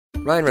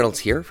Ryan Reynolds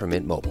here from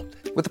Mint Mobile.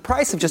 With the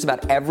price of just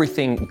about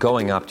everything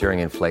going up during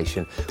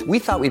inflation, we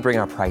thought we'd bring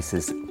our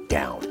prices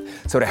down.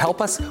 So to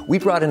help us, we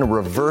brought in a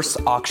reverse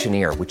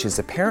auctioneer, which is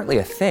apparently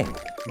a thing.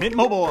 Mint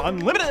Mobile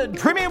Unlimited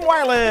Premium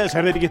Wireless.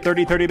 How to get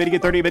 30, 30, bit to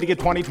get 30, bit to get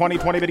 20, 20,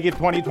 20, bit to get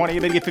 20, 20,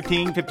 bit to get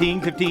 15,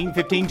 15, 15,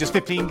 15, just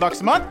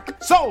 $15 a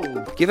month?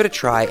 Sold! Give it a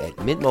try at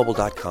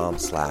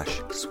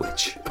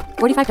mintmobile.com/switch.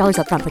 $45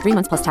 up front for 3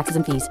 months plus taxes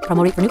and fees.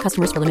 Promo rate for new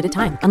customers for limited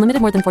time.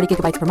 Unlimited more than 40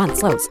 gigabytes per month.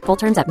 Slows full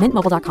terms at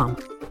mintmobile.com.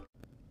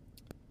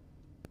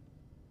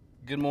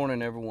 Good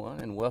morning, everyone,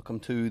 and welcome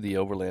to the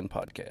Overland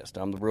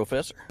Podcast. I'm the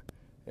Professor,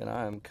 and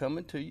I am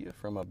coming to you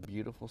from a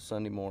beautiful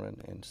Sunday morning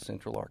in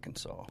central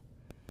Arkansas. I'm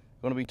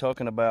going to be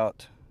talking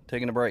about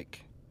taking a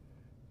break,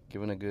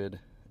 giving a good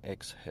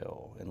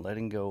exhale, and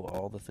letting go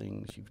all the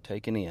things you've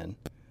taken in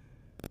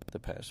the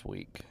past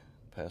week,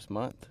 past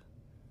month,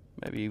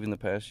 maybe even the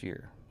past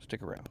year.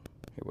 Stick around.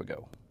 Here we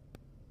go.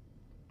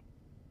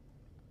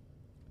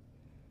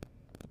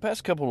 The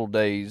past couple of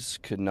days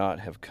could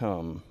not have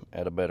come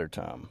at a better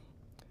time.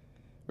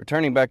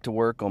 Returning back to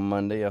work on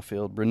Monday, I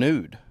feel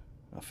renewed.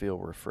 I feel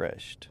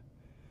refreshed.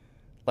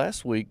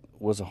 Last week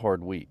was a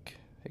hard week.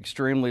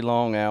 Extremely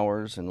long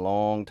hours and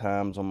long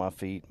times on my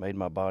feet made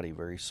my body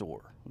very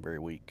sore, very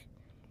weak.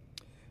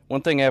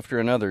 One thing after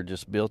another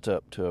just built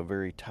up to a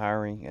very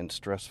tiring and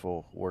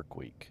stressful work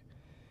week.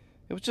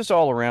 It was just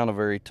all around a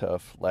very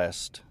tough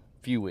last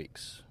few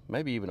weeks,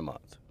 maybe even a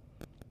month.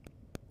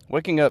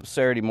 Waking up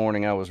Saturday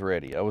morning, I was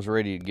ready. I was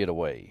ready to get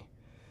away.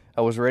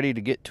 I was ready to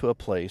get to a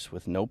place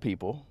with no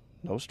people,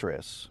 no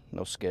stress,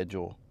 no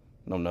schedule,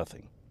 no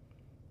nothing.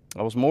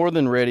 I was more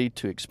than ready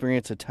to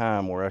experience a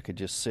time where I could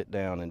just sit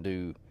down and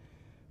do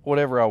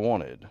whatever I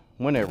wanted,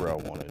 whenever I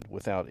wanted,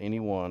 without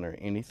anyone or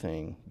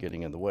anything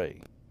getting in the way.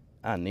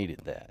 I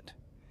needed that.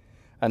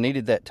 I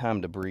needed that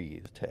time to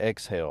breathe, to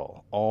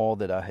exhale all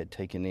that I had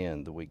taken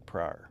in the week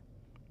prior.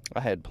 I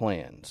had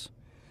plans.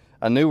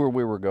 I knew where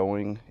we were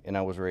going, and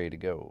I was ready to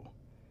go.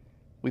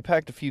 We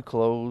packed a few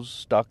clothes,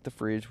 stocked the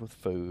fridge with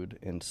food,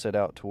 and set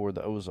out toward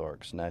the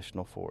Ozarks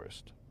National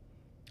Forest.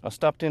 I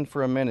stopped in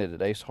for a minute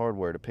at Ace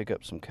Hardware to pick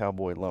up some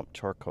cowboy lump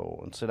charcoal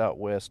and set out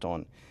west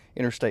on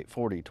Interstate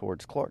 40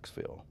 towards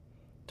Clarksville.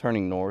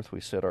 Turning north,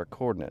 we set our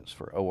coordinates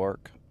for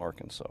Oark,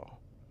 Arkansas.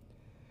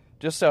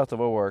 Just south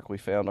of Oark, we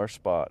found our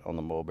spot on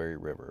the Mulberry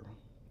River.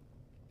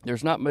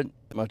 There's not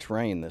much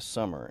rain this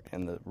summer,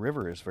 and the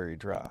river is very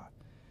dry.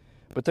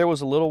 But there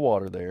was a little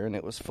water there, and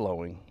it was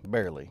flowing,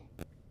 barely,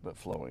 but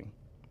flowing.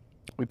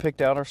 We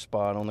picked out our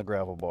spot on the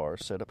gravel bar,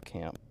 set up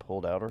camp,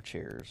 pulled out our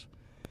chairs,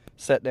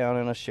 sat down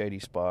in a shady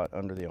spot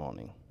under the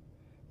awning.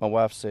 My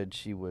wife said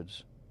she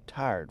was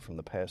tired from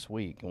the past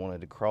week and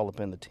wanted to crawl up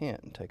in the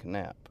tent and take a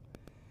nap.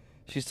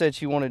 She said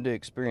she wanted to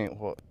experience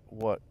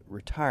what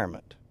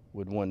retirement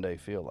would one day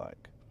feel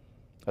like.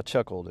 I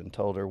chuckled and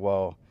told her,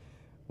 while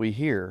we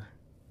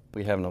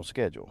have no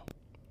schedule.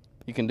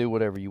 You can do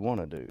whatever you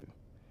want to do.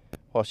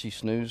 While she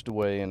snoozed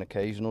away, an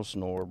occasional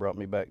snore brought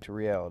me back to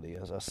reality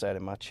as I sat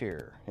in my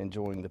chair,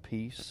 enjoying the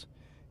peace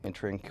and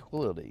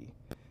tranquility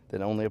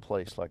that only a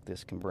place like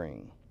this can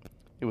bring.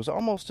 It was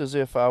almost as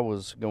if I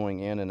was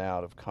going in and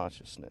out of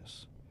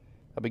consciousness.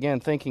 I began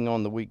thinking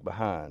on the week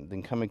behind,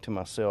 then coming to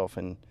myself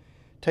and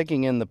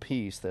taking in the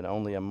peace that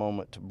only a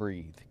moment to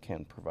breathe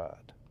can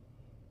provide.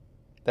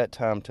 That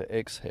time to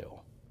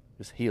exhale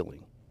is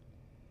healing.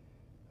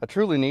 I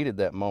truly needed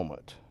that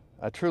moment.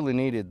 I truly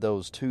needed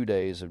those 2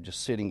 days of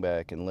just sitting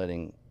back and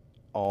letting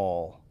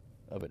all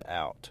of it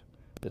out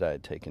that I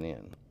had taken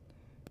in.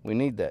 We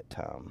need that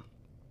time.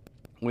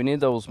 We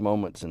need those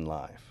moments in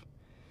life.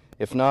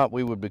 If not,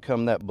 we would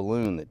become that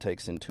balloon that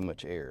takes in too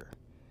much air.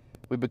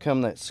 We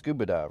become that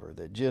scuba diver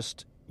that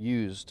just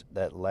used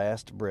that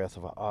last breath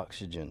of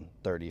oxygen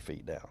 30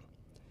 feet down.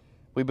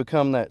 We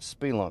become that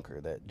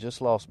spelunker that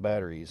just lost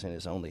batteries in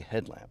his only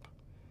headlamp.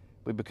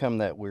 We become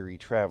that weary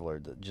traveler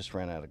that just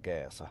ran out of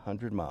gas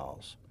 100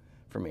 miles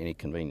from any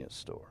convenience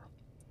store.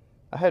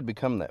 I had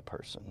become that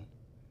person,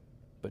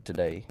 but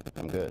today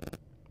I'm good.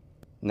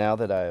 Now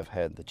that I have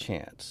had the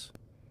chance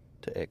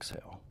to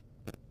exhale.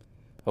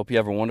 Hope you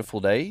have a wonderful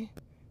day.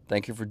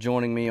 Thank you for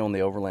joining me on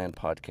the Overland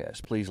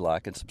Podcast. Please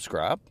like and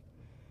subscribe.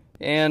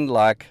 And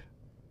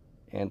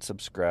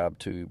subscribe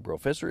to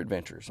Professor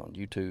Adventures on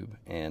YouTube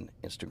and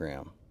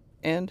Instagram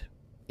and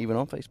even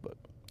on Facebook.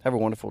 Have a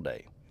wonderful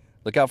day.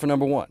 Look out for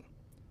number 1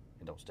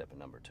 and don't step in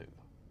number 2.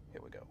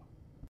 Here we go.